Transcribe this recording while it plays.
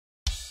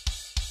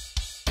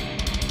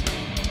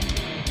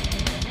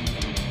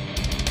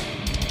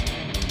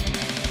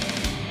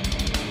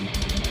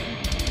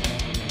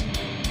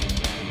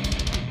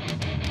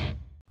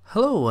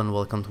Hello and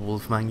welcome to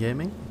Wolfman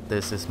Gaming.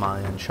 This is my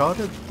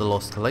Uncharted, The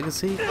Lost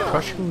Legacy,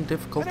 Crushing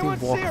Difficulty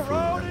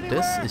walkthrough, and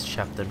this is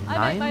chapter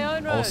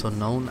 9, also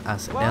known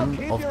as End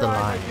of the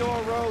Line.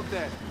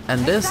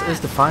 And this is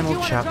the final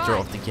chapter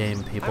of the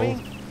game, people.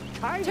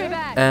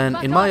 And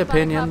in my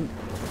opinion,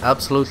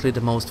 absolutely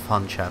the most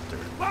fun chapter.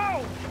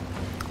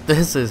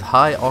 This is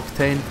high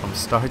octane from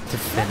start to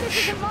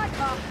finish.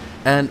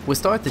 And we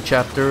start the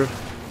chapter,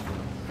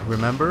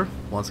 remember,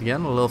 once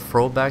again, a little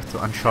throwback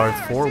to Uncharted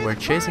 4. We're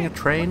chasing a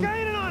train.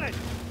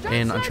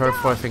 In Uncharted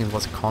 4 I think it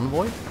was a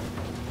convoy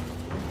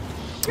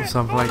or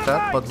something like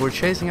that, but we're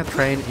chasing a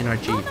train in our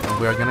Jeep and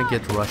we are gonna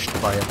get rushed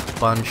by a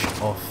bunch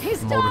of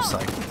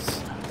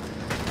motorcycles.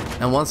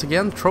 And once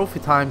again,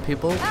 trophy time,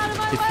 people.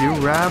 If you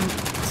ram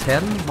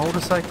 10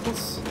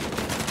 motorcycles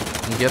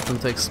and get them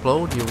to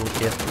explode, you will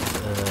get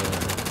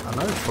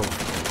another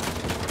trophy,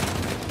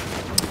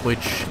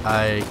 which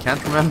I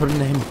can't remember the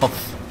name of.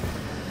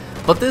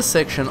 But this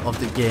section of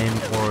the game,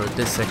 or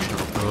this section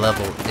of the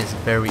level, is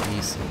very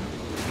easy.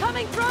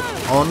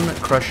 On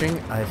crushing,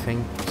 I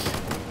think...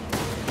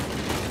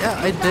 yeah,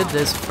 I did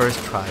this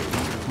first try.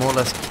 More or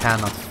less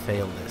cannot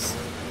fail this.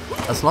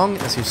 As long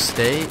as you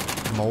stay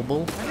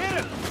mobile,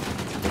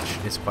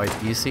 which is quite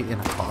easy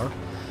in a car,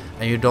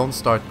 and you don't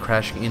start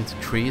crashing into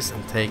trees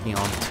and taking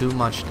on too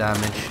much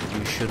damage,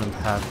 you shouldn't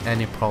have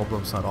any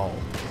problems at all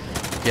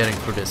getting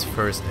through this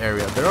first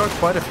area. There are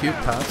quite a few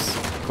paths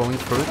going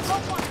through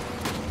it.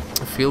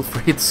 Feel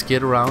free to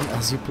skid around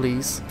as you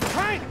please.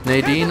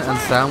 Nadine and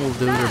Sam will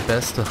do their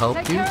best to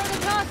help you.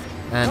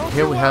 And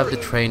here we have the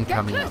train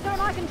coming up.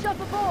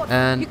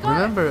 And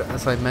remember,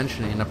 as I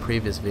mentioned in a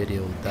previous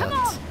video,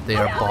 that they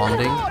are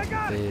bonding.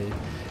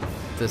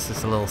 This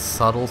is a little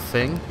subtle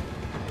thing.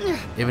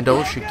 Even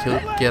though she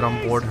could get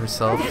on board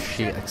herself,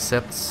 she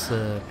accepts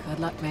Good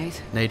luck,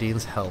 mate.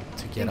 Nadine's help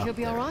to get up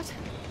there.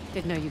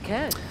 Didn't know you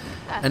cared.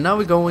 And now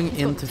we're going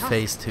into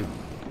phase 2.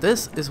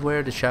 This is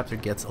where the chapter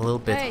gets a little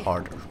bit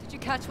harder. Did you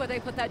catch where they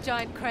put that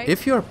giant crate?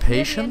 If you're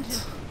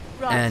patient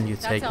and you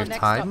take your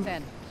time,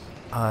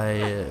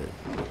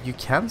 you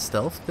can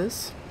stealth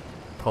this.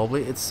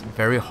 Probably it's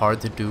very hard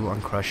to do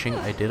on crushing.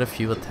 I did a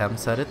few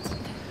attempts at it.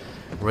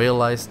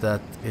 Realized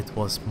that it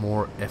was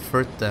more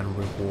effort than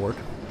reward.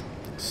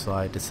 So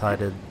I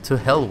decided to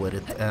hell with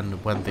it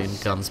and went in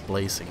guns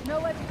blazing.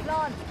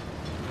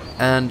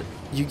 And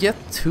you get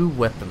 2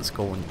 weapons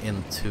going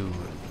into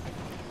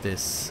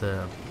this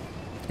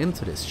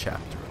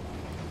chapter.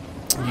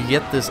 You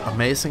get this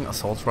amazing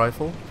assault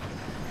rifle,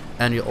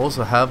 and you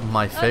also have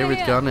my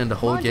favorite gun in the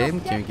whole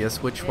game. Can you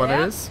guess which one it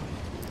is?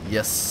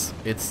 Yes,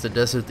 it's the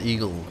Desert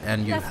Eagle,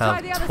 and you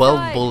have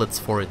 12 bullets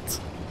for it.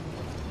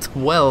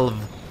 12!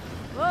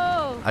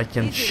 I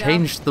can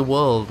change the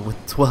world with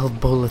 12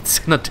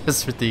 bullets in a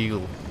Desert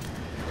Eagle.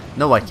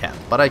 No, I can't,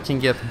 but I can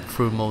get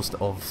through most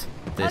of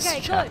this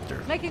chapter.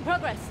 Good. Making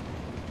progress.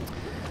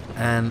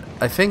 And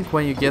I think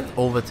when you get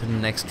over to the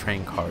next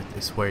train cart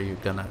is where you're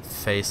gonna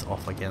face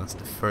off against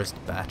the first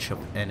batch of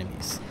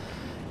enemies.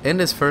 In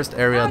this first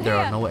area there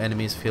are no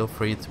enemies. Feel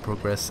free to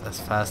progress as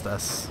fast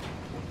as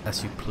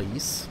you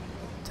please.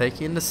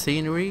 Take in the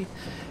scenery,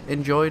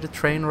 enjoy the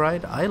train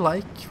ride. I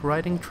like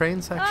riding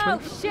trains actually.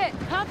 Oh shit,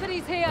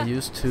 company's here. I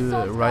used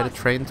to ride a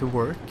train to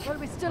work. Well,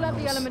 we still have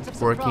the element of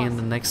working in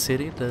the next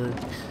city. The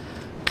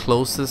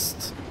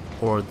closest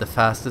or the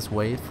fastest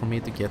way for me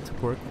to get to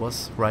work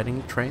was riding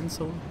a train,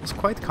 so it was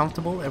quite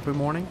comfortable every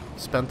morning.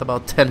 Spent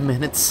about 10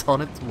 minutes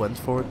on it, went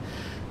for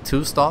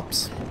 2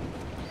 stops,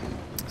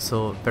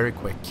 so very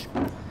quick.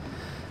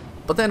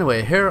 But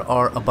anyway, here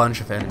are a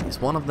bunch of enemies.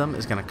 One of them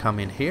is gonna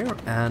come in here,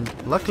 and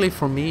luckily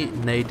for me,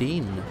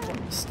 Nadine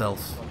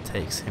stealth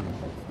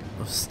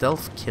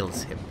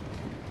kills him.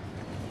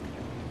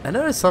 And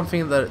there is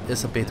something that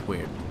is a bit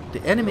weird.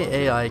 The enemy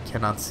AI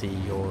cannot see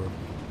your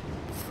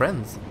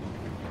friends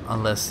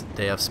unless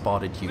they have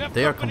spotted you.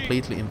 They are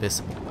completely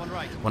invisible.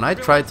 When I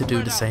tried to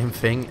do the same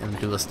thing and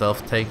do a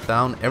stealth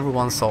takedown,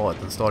 everyone saw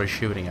it and started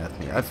shooting at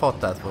me. I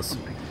thought that was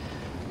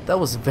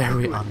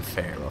very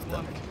unfair of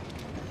them.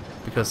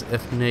 Because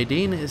if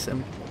Nadine is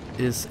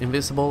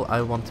invisible,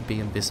 I want to be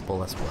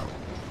invisible as well.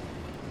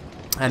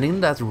 And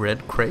in that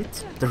red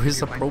crate, there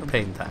is a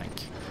propane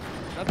tank,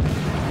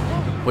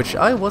 which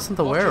I wasn't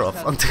aware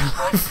of until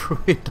I threw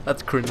in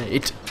that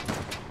grenade.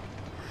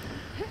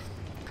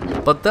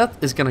 But that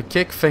is gonna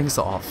kick things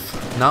off.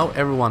 Now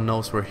everyone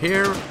knows we're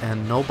here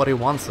and nobody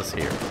wants us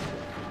here.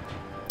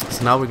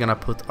 So now we're gonna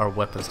put our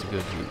weapons to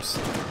good use.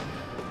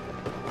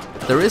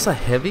 There is a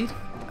heavy.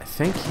 I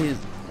think he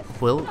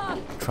will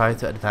try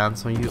to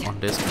advance on you on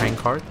this train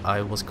cart.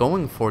 I was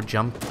going for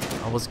jump.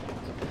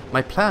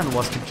 My plan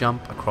was to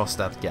jump across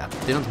that gap.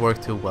 Didn't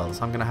work too well,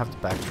 so I'm gonna have to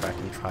backtrack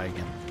and try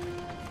again.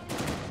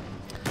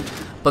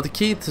 But the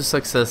key to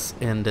success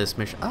in this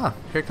mission... ah,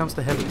 here comes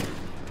the heavy.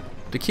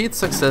 The key to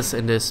success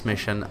in this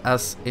mission,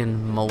 as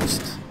in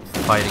most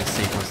fighting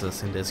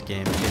sequences in this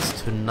game,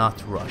 is to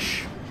not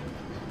rush.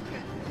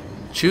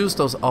 Choose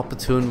those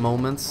opportune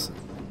moments.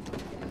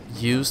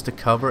 Use the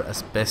cover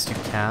as best you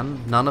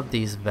can. None of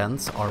these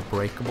vents are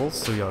breakable,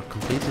 so you are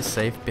completely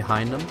safe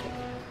behind them.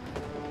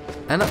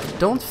 And I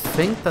don't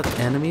think that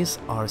enemies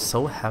are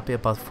so happy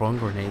about throwing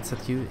grenades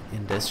at you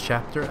in this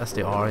chapter as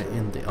they are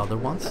in the other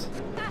ones.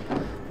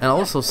 And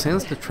also,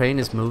 since the train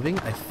is moving,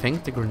 I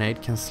think the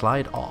grenade can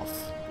slide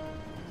off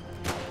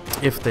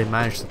if they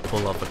manage to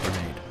pull off a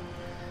grenade.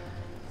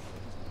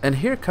 And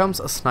here comes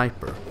a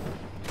sniper.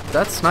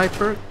 That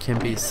sniper can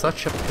be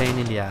such a pain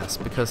in the ass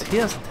because he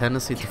has a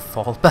tendency to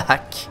fall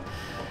back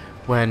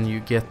when you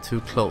get too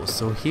close,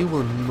 so he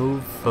will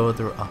move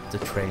further up the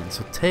train.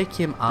 So take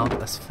him out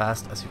as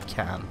fast as you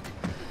can.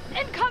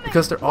 Incoming!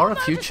 Because there are a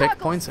few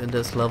checkpoints in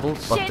this level,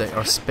 but they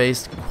are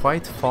spaced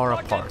quite far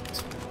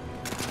apart.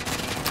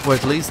 Or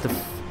at least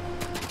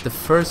the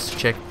first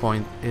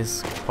checkpoint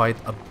is quite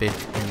a bit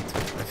into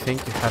it. I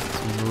think you have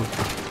to move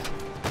up.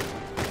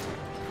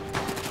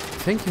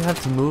 I think you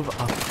have to move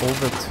up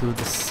over to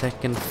the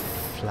second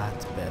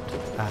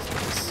flatbed after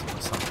this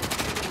or something.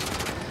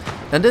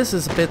 And this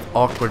is a bit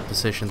awkward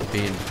position to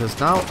be in, because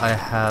now I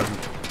have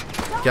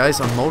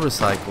guys on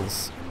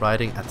motorcycles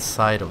riding at the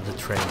side of the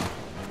train,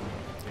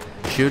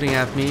 shooting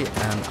at me,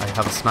 and I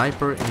have a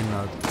sniper in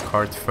a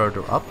cart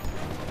further up.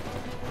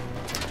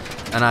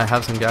 And I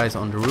have some guys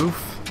on the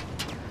roof.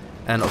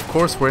 And of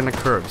course we're in a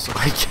curve, so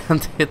I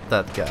can't hit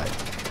that guy.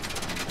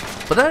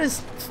 But that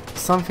is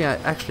something I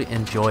actually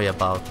enjoy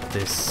about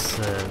this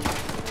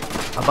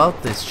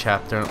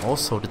chapter, and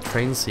also the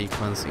train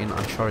sequence in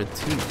Uncharted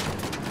 2.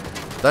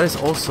 That is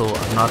also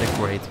another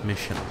great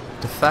mission.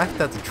 The fact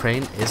that the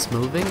train is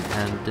moving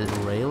and the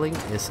railing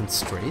isn't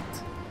straight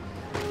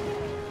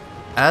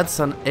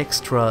adds an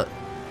extra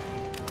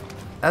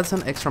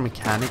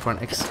mechanic or an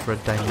extra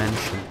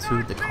dimension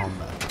to the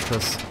combat,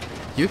 because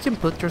you can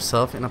put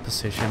yourself in a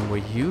position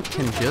where you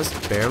can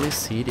just barely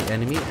see the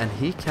enemy and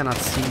he cannot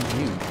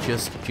see you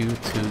just due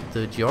to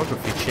the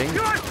geography change.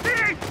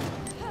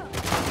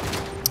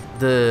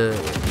 The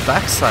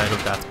backside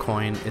of that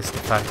coin is the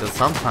fact that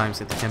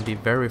sometimes it can be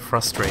very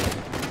frustrating,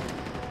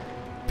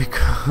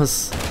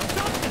 because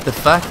the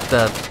fact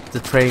that the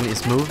train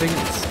is moving,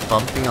 it's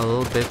bumping a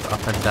little bit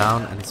up and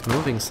down, and it's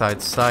moving side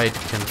to side,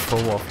 can throw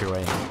off your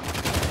aim.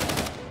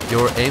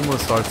 Your aim will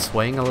start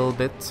swaying a little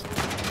bit,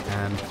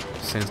 and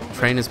since the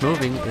train is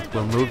moving, it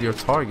will move your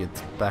target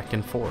back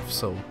and forth.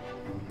 So,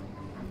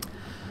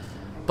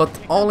 but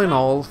all in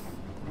all,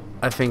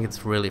 I think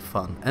it's really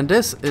fun. And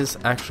this is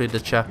actually the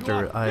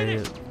chapter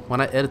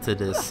when I edited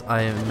this,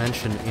 I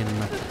mentioned in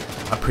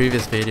a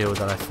previous video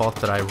that I thought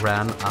that I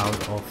ran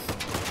out of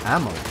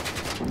ammo.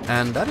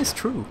 And that is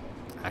true,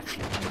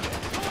 actually.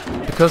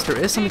 Because there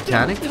is a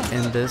mechanic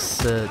in this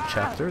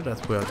chapter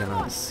that we are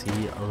gonna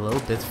see a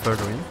little bit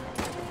further in,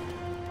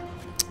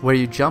 where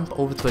you jump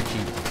over to a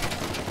jeep.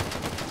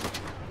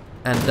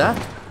 And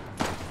that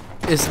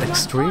is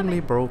extremely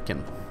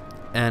broken.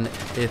 And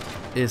it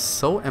is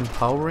so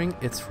empowering,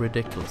 it's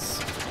ridiculous.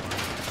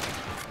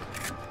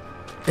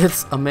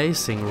 It's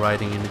amazing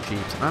riding in the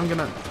jeeps. And I'm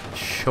gonna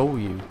show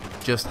you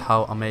just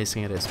how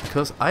amazing it is,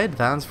 because I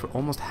advanced for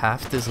almost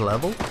half this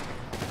level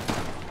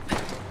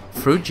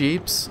through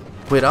jeeps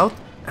without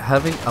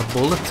having a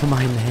bullet to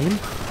my name,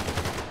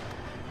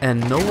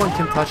 and no one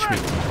can touch me.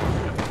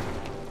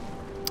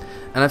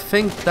 And I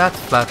think that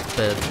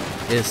flatbed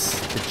is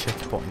the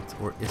checkpoint,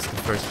 or is the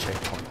first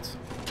checkpoint.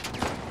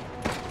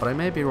 But I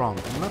may be wrong,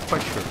 I'm not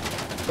quite sure.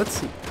 Let's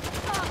see.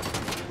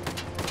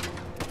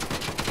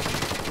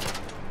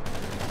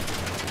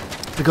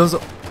 Because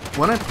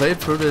when I played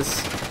through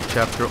this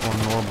chapter on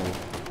normal,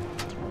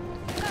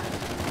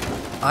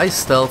 I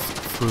stealthed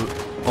through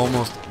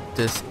almost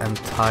this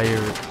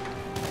entire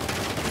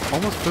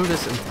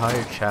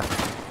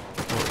chapter.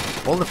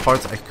 All the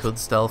parts I could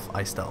stealth,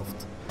 I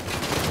stealthed.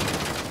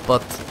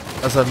 But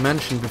as I've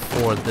mentioned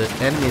before, the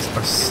enemies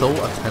are so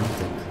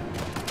attentive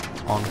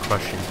on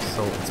crushing,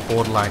 so it's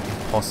borderline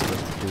impossible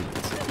to do it.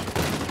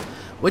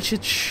 Which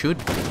it should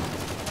be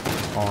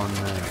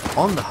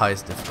on the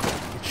highest difficulty.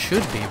 It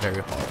should be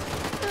very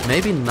hard.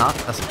 Maybe not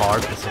as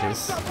hard as it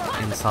is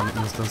in some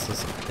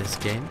instances of this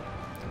game.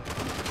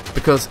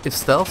 Because if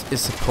stealth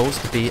is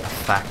supposed to be a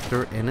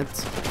factor in it,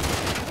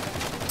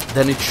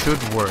 then it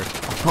should work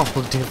on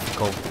all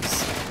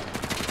difficulties.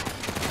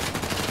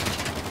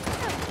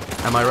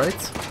 Am I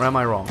right, or am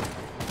I wrong?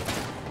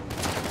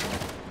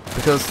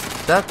 Because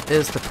that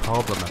is the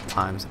problem at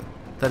times,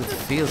 that it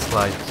feels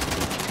like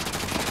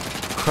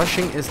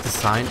crushing is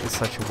designed in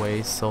such a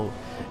way so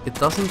it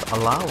doesn't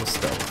allow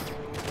stealth.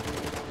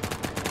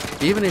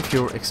 Even if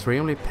you're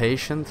extremely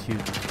patient, you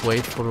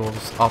wait for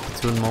those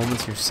opportune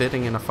moments, you're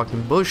sitting in a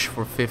fucking bush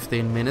for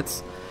 15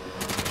 minutes,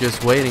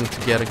 just waiting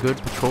to get a good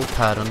patrol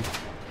pattern.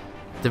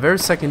 The very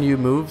second you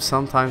move,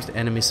 sometimes the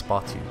enemies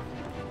spot you.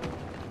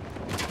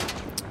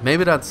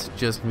 Maybe that's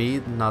just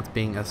me not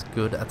being as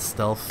good at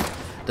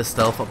the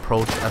stealth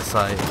approach as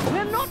I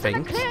We're not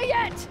think. clear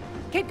yet.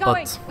 Keep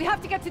going. We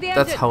have to get to the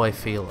engine. That's how I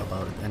feel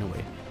about it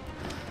anyway.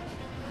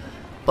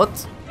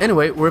 But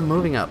anyway, we're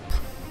moving up.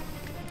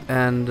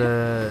 And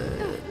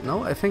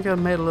no, I think I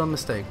made a little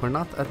mistake. We're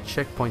not at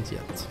checkpoint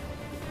yet.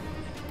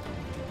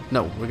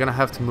 No, we're gonna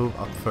have to move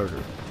up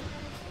further.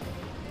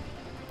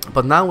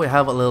 But now we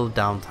have a little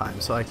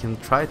downtime, so I can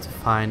try to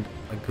find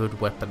a good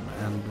weapon,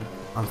 and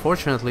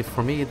unfortunately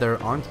for me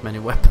there aren't many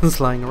weapons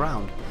lying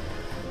around.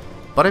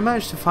 But I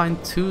managed to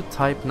find 2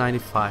 Type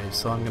 95,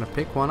 so I'm gonna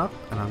pick one up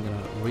and I'm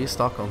gonna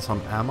restock on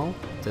some ammo.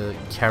 The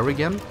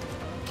Carrigan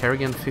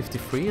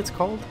 53 it's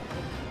called,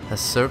 has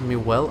served me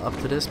well up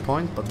to this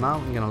point, but now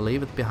I'm gonna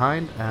leave it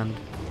behind. And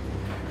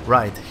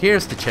right,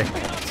 here's the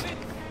checkpoint.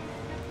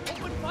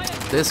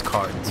 This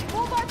card.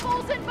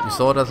 You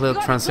saw that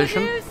little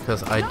transition?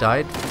 Because I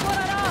died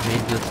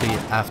immediately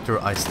after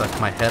I stuck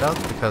my head out,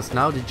 because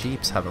now the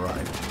jeeps have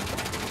arrived.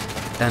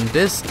 And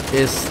this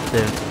is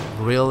the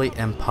really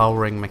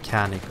empowering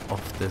mechanic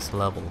of this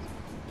level.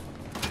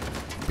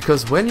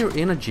 Because when you're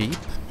in a jeep,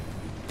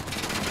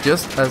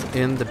 just as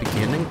in the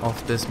beginning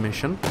of this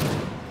mission,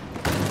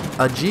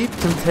 a jeep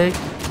can take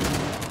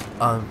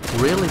a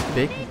really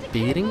big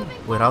beating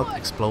without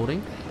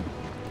exploding.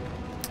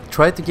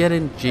 Try to get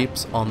in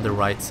jeeps on the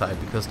right side,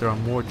 because there are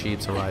more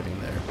jeeps arriving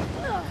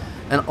there.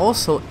 And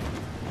also,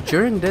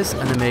 during this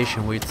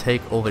animation where you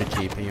take over the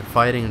jeep and you're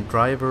fighting a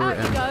driver,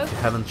 and if you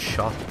haven't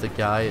shot the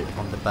guy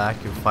on the back,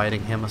 you're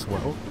fighting him as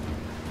well.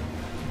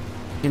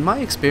 In my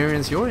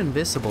experience, you're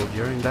invisible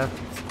during that.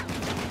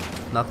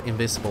 Not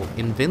invisible,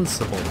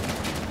 invincible.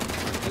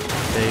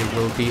 They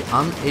will be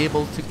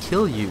unable to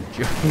kill you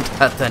during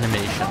that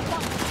animation.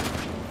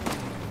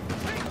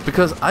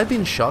 Because I've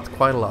been shot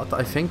quite a lot.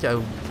 I think I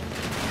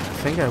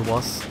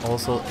was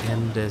also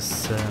in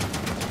this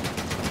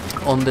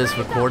on this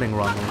recording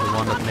run, on the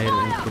one that made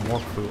it into the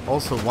walkthrough.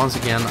 Also, once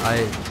again, I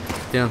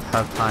didn't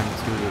have time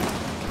to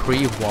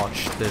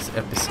pre-watch this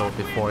episode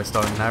before I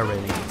started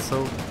narrating it,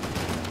 so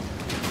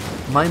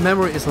my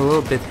memory is a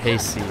little bit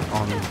hazy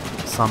on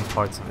some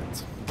parts of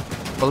it.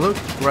 But look,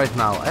 right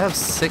now, I have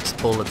 6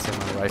 bullets in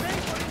my rifle.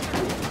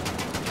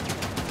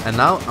 And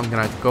now I'm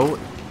gonna go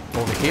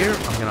over here,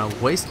 I'm gonna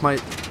waste my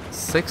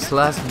 6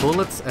 last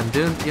bullets and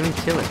didn't even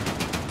kill him.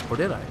 Or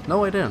did I?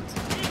 No, I didn't.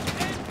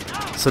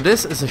 So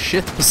this is a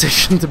shit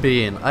position to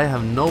be in. I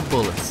have no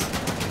bullets.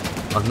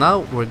 But now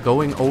we're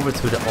going over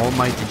to the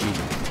almighty Jeep.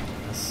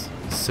 As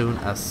soon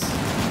as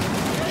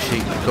she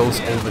goes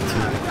over to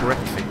the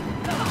correct thing.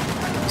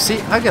 You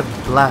see, I got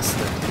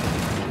blasted.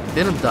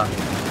 Didn't die.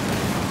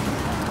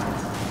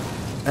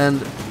 And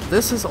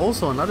this is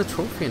also another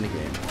trophy in the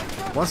game.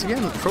 Once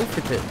again, a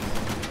trophy tip.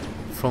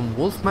 From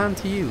Wolfman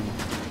to you.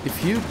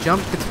 If you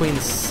jump between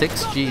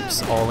 6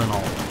 Jeeps all in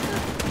all,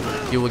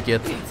 you will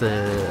get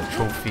the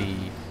trophy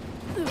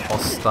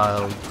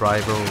hostile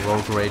driver,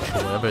 road rage,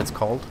 or whatever it's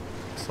called.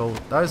 So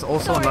that is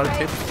also another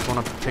tip if you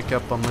want to pick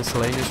up a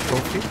miscellaneous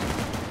trophy.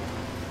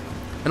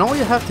 And all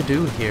you have to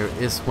do here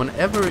is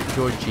whenever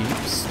your jeep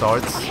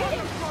starts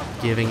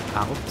giving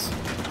out,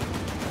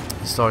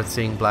 you start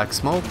seeing black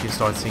smoke, you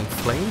start seeing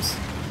flames,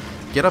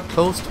 get up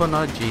close to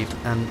another jeep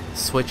and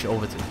switch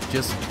over to it.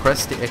 Just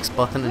press the X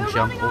button and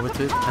jump over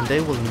to it, and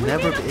they will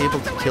never be able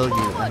to kill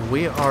you. And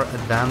we are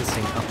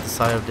advancing up the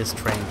side of this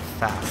train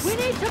fast. We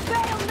need to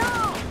bail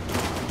now.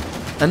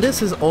 And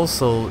this is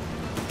also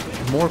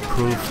more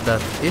proof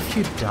that if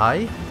you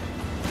die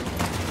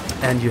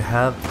and you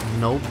have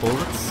no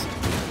bullets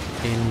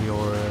in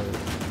your...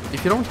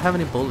 if you don't have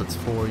any bullets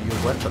for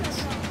your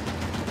weapons,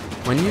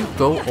 when you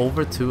go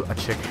over to a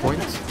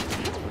checkpoint,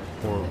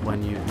 or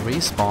when you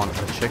respawn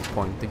at a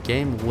checkpoint, the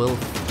game will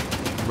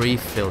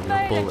refill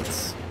your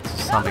bullets to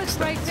some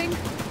extent.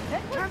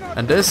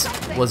 And this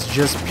was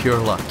just pure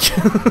luck.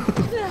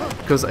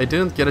 Because I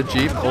didn't get a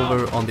jeep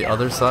over on the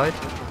other side.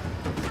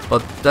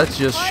 But that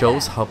just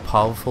shows how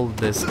powerful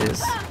this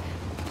is.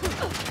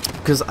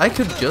 Because I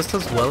could just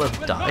as well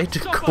have died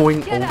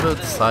going over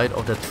the side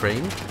of the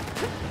train.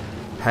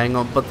 Hang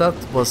on, but that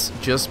was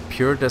just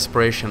pure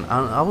desperation.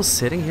 And I was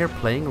sitting here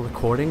playing,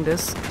 recording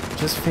this,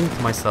 just thinking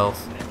to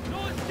myself,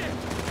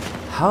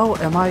 how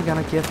am I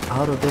gonna get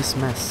out of this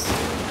mess?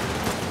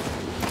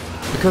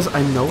 Because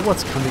I know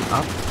what's coming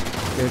up.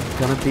 There are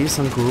gonna be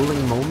some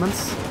grueling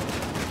moments.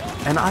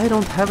 And I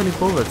don't have any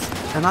bullets.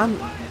 And I'm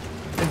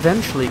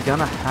eventually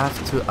gonna have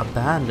to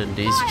abandon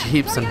these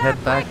jeeps and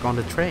head back on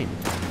the train.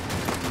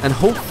 And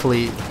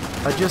hopefully,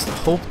 I just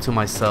hope to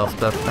myself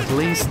that at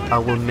least I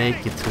will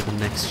make it to the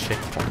next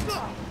checkpoint.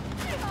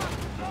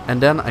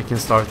 And then I can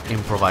start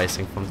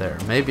improvising from there.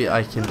 Maybe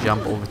I can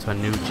jump over to a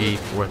new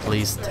jeep, or at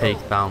least take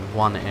down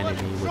one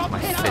enemy with my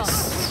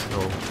fists,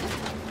 so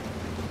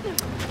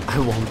I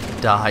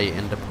won't die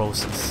in the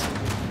process.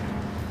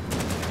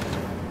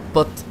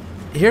 But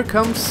here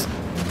comes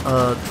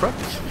a truck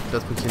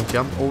that we can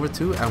jump over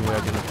to, and we're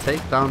gonna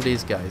take down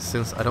these guys.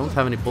 Since I don't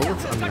have any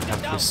bullets, I'm gonna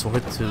have to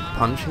resort to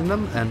punching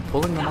them and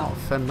pulling them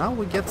off. And now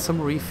we get some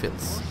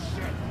refills.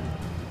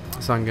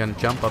 So I'm gonna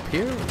jump up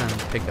here and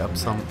pick up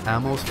some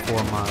ammos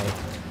for my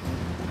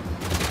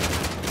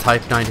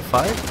Type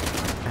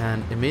 95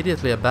 and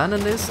immediately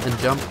abandon this and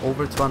jump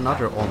over to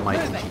another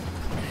almighty jeep.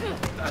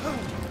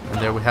 And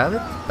there we have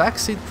it.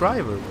 Backseat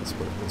driver was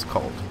what it was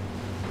called.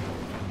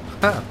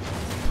 Ha!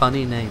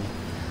 Funny name.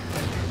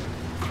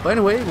 But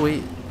anyway,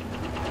 we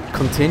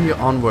continue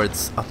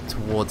onwards up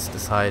towards the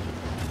side,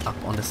 up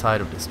on the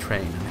side of this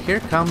train. And here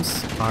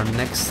comes our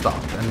next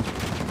stop, and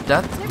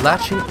that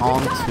latching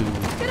onto,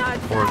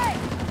 or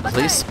at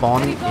least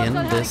spawning in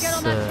this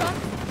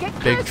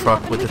big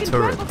truck with the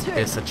turret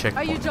is a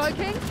checkpoint.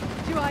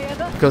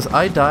 Because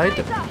I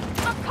died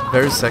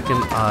very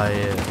second I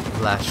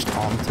latched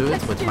onto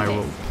it with my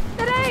rope.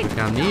 Because we're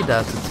gonna need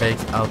that to take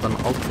out an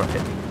ultra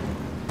heavy.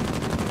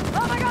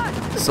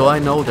 So I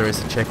know there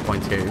is a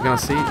checkpoint here. You're gonna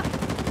see a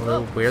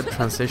little weird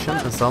transition,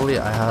 and suddenly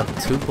I have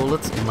 2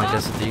 bullets in my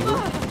Desert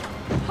Eagle.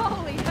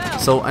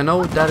 So I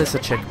know that is a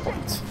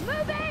checkpoint.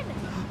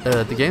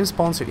 The game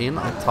spawns you in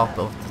on top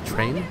of the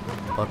train,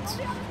 but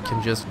you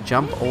can just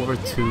jump over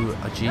to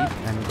a jeep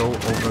and go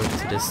over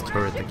to this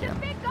turret again.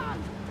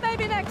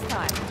 Maybe next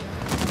time.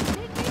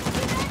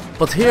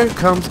 But here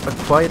comes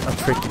quite a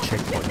tricky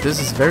checkpoint. This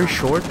is very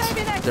short.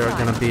 There are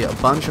gonna be a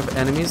bunch of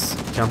enemies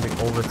jumping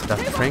over to that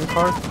train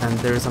cart, and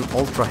there is an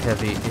ultra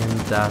heavy in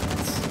that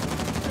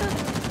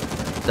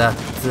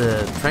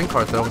train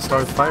cart that I will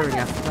start firing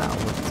at now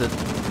with the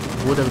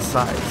wooden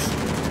sides.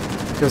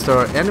 Because there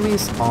are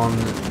enemies on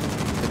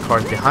the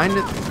cart behind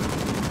it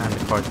and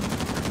the cart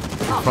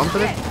in front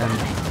of it, and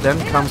then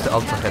comes the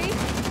ultra heavy.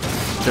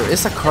 There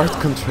is a cart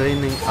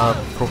containing a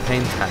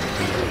propane tank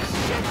here.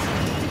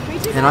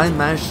 And I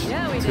managed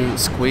to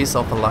squeeze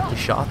off a lucky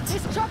shot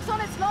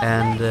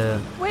and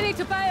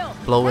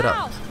blow it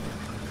up.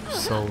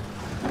 So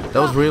that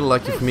was really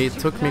lucky for me. It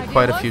took me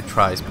quite a few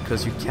tries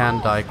because you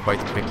can die quite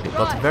quickly.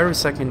 But the very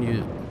second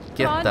you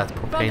get that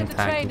propane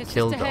tank and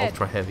kill the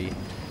ultra heavy,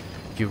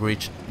 you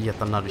reach yet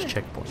another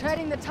checkpoint.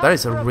 That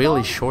is a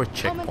really short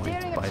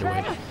checkpoint, by the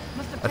way.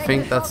 I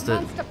think that's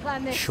the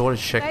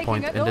shortest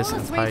checkpoint in this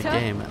entire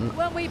game. And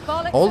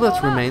all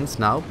that remains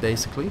now,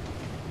 basically,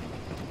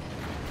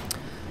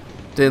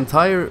 the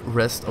entire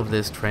rest of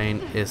this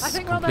train is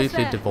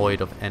completely devoid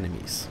of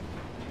enemies.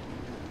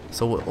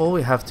 So all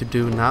we have to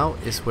do now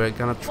is we're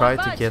gonna try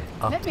to get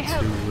up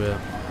to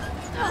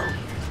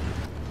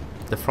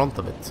the front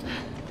of it.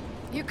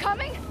 You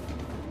coming?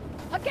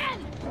 Again?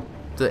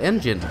 The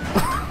engine.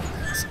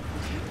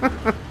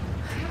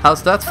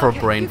 How's that for a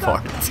brain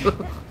fart?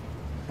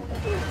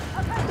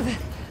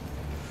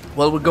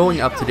 Well, we're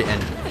going up to the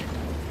engine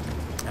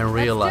and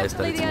realize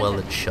that it's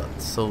welded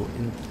shut. So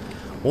in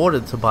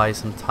order to buy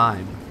some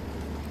time,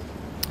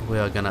 we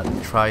are gonna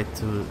try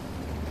to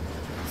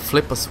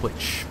flip a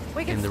switch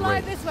in the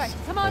rails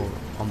or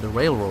on the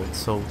railroad.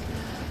 So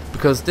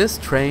because this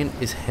train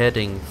is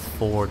heading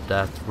for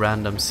that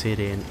random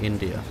city in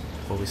India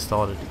where we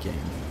started the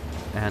game,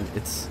 and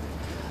it's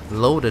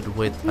loaded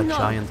with a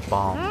giant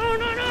bomb.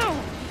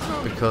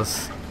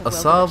 Because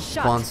Assad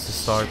wants to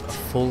start a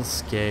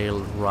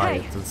full-scale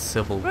riot and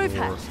civil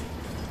war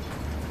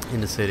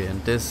in the city,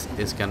 and this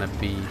is gonna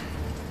be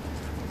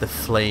the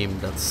flame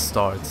that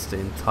starts the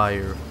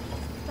entire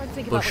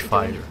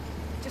bushfire,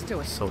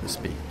 so to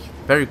speak.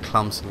 Very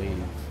clumsily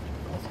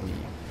of me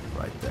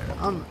right there.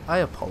 I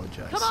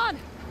apologize. Come on.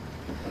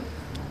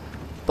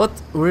 But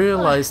we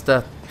realize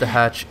that the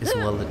hatch is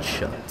welded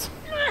shut.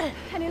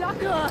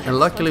 And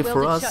luckily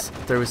for us,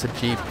 there is a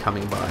jeep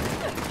coming by,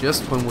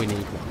 just when we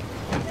need one.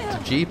 The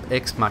Jeep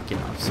Ex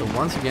Machina. So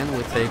once again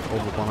we take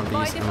over one of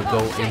these and we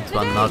go into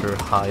another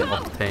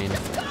high-octane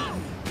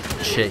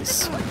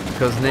chase.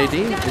 Because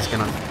Nadine is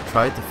gonna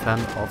try to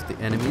fend off the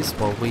enemies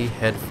while we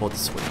head for the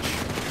switch.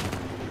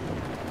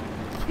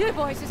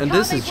 And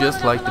this is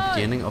just like the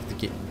beginning of the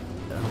game.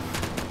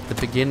 The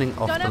beginning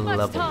of the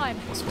level,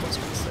 was what I was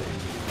gonna say.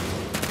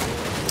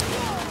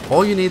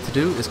 All you need to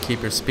do is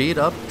keep your speed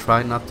up,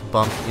 try not to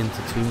bump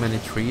into too many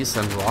trees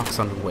and rocks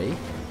on the way,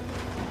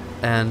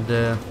 and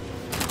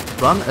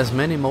run as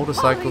many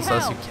motorcycles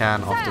as you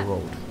can off the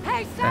road.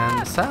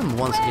 And Sam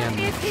once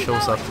again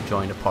shows up to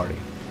join the party.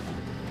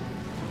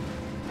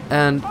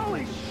 And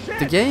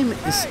the game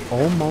is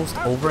almost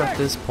over at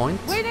this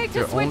point.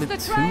 There are only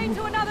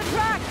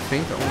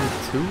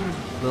two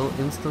little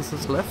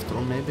instances left,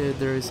 or maybe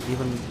there is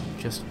even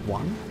just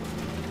one.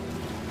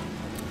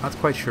 Not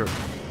quite sure.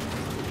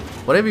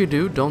 Whatever you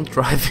do, don't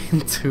drive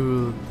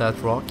into that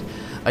rock.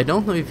 I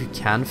don't know if you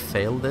can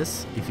fail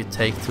this if you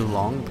take too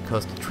long,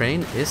 because the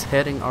train is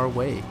heading our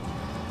way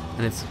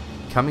and it's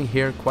coming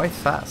here quite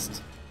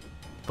fast.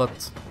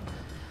 But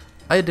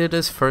I did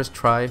this first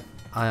try,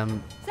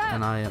 and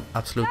I am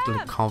absolutely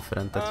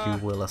confident that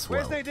you will as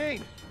well.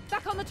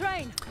 Back on the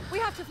train. We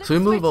have to flip So we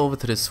move over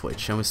to this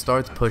switch and we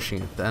start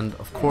pushing it, and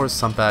of course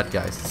some bad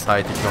guys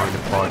decide to join the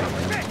party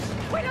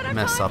and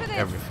mess up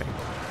everything.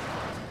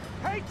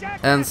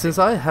 And since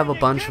I have a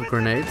bunch of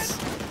grenades,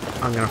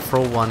 I'm gonna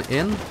throw one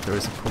in. There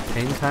is a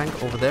propane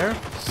tank over there,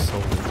 so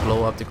we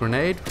blow up the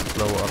grenade,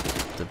 blow up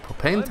the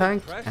propane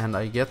tank, and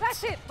I get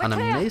an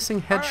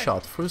amazing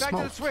headshot through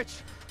smoke.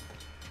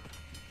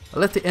 I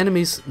let the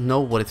enemies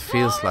know what it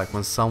feels like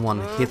when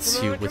someone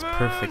hits you with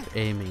perfect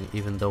aiming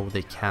even though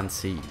they can't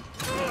see you.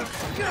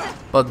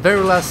 But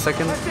very last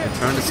second I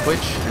turn the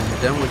switch,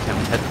 and then we can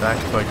head back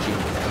to our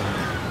jeep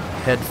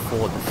and head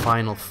for the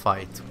final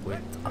fight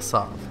with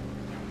Assad.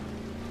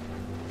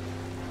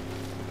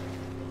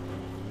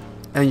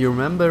 And you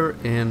remember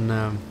in,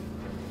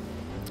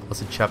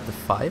 was it chapter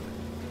 5?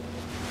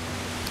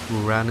 We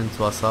ran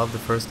into Assad the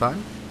first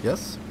time?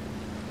 Yes?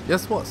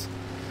 Yes, it was.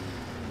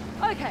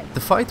 Okay. The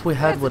fight we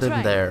had There's the with him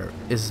train. there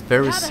is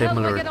very How the hell do I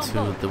similar get on to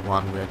board? the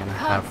one we're gonna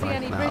Can't have see right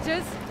any now.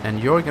 bridges. And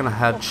you're gonna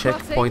have Or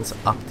checkpoints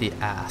crossings. up the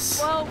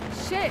ass. Well,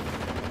 shit.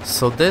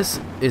 So this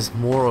is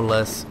more or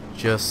less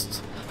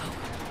just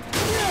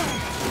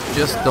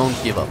don't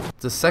give up.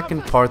 The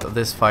second part of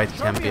this fight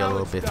can be a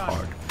little bit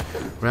hard.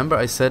 Remember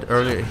I said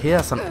earlier, he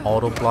has an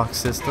auto block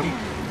system,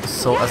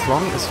 so as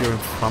long as you're in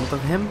front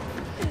of him,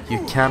 you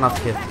cannot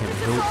hit him.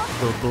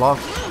 He'll block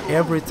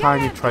every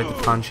time you try to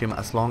punch him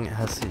as long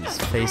as he's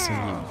facing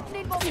you.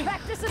 Need more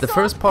practice. The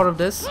first part of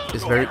this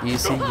is very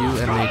easy. You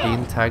and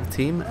Nadine tag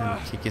team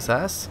and kick his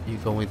ass. You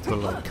go into a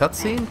little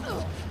cutscene,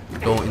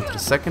 go into the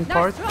second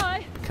part, Nice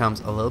try. becomes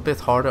a little bit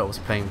harder. I was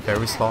playing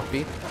very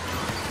sloppy.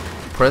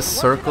 Press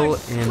circle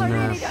in I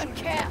really don't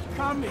care.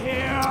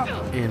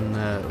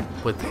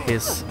 with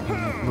his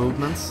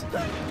movements.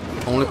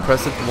 Only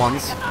press it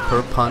once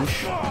per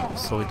punch,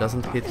 so it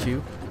doesn't hit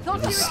you.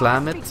 If you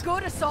slam it,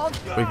 Good assault.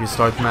 or if you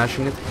start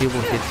mashing it, he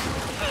will hit you.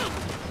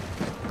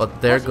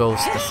 But there goes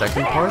the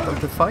second part of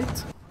the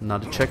fight.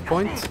 Another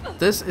checkpoint.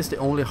 This is the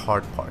only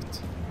hard part,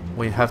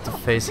 where you have to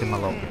face him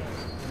alone.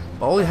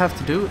 But all you have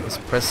to do is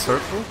press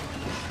circle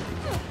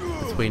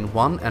between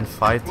 1 and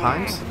 5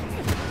 times.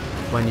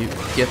 When you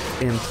get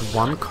into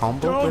one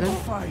combo with him,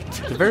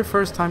 the very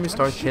first time you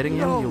start hitting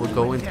him, you will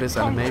go into this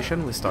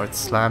animation. We start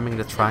slamming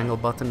the triangle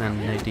button, and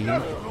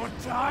Nadine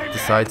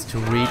decides to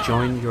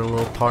rejoin your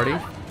little party.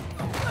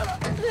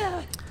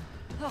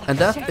 And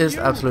that is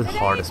the absolute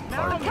hardest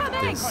part of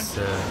this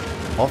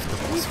of the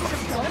boss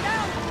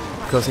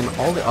fight. Because in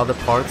all the other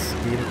parts,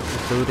 even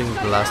including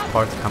the last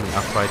part coming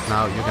up right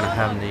now, you're gonna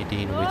have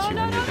Nadine with you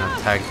and you're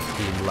gonna tag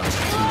team like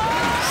 2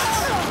 beasts.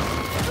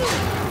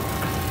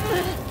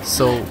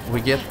 So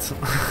we get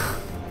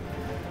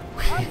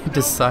we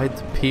decide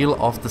to peel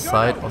off the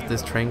side of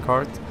this train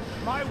cart,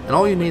 and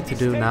all you need to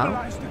do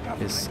now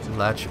is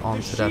latch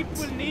onto that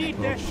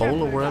little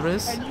pole or wherever it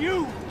is,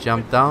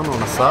 jump down on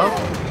the side,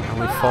 and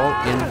we fall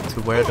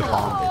into where the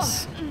bomb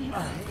is.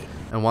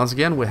 And once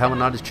again we have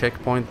another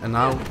checkpoint, and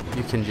now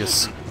you can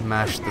just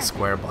smash the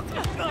square button.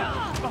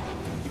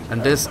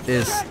 And this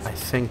is, I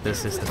think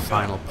this is the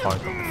final part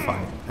of the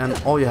fight.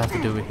 And all you have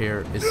to do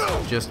here is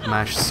just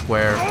mash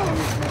square.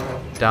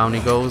 Down he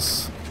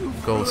goes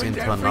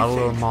into another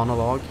little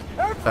monologue.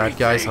 Bad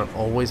guys are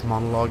always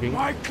monologuing.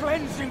 My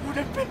cleansing would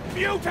have been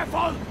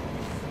beautiful!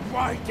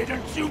 Why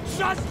didn't you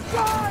just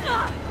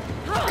die?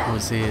 And we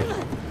see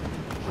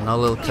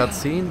another little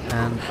cutscene,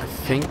 and I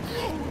think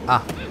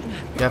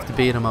you have to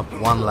beat him up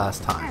one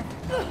last time.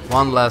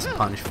 One last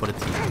punch for the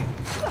team.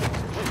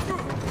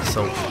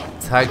 So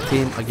tag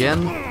team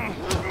again,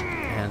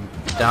 and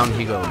down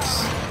he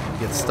goes.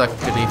 He gets stuck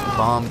beneath the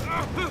bomb,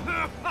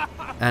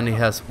 and he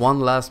has one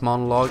last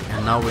monologue,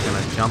 and now we're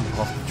gonna jump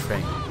off the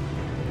train.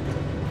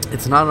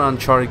 It's not an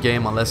Uncharted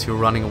game unless you're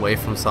running away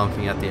from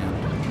something at the end.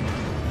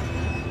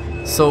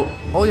 So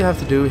all you have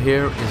to do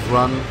here is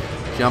run,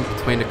 jump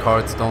between the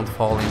carts, don't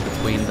fall in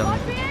between them,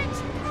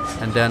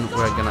 and then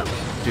we're gonna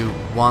do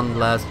one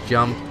last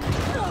jump,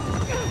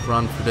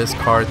 run for this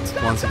cart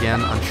once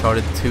again.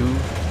 Uncharted 2,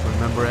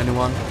 remember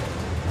anyone?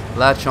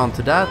 Latch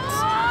onto that,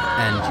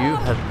 and you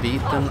have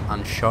beaten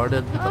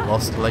Uncharted: The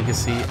Lost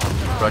Legacy of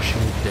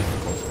crushing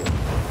difficulty.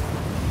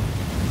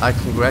 I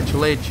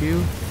congratulate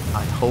you.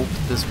 I hope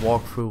this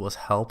walkthrough was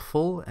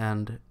helpful,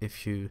 and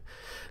if you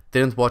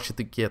didn't watch it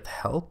to get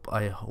help,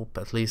 I hope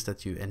at least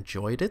that you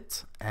enjoyed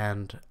it.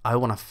 And I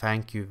want to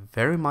thank you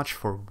very much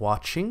for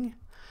watching,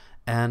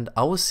 and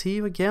I will see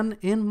you again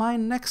in my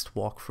next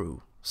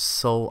walkthrough.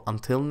 So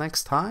until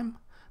next time,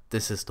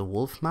 this is the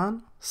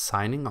Wolfman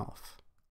signing off.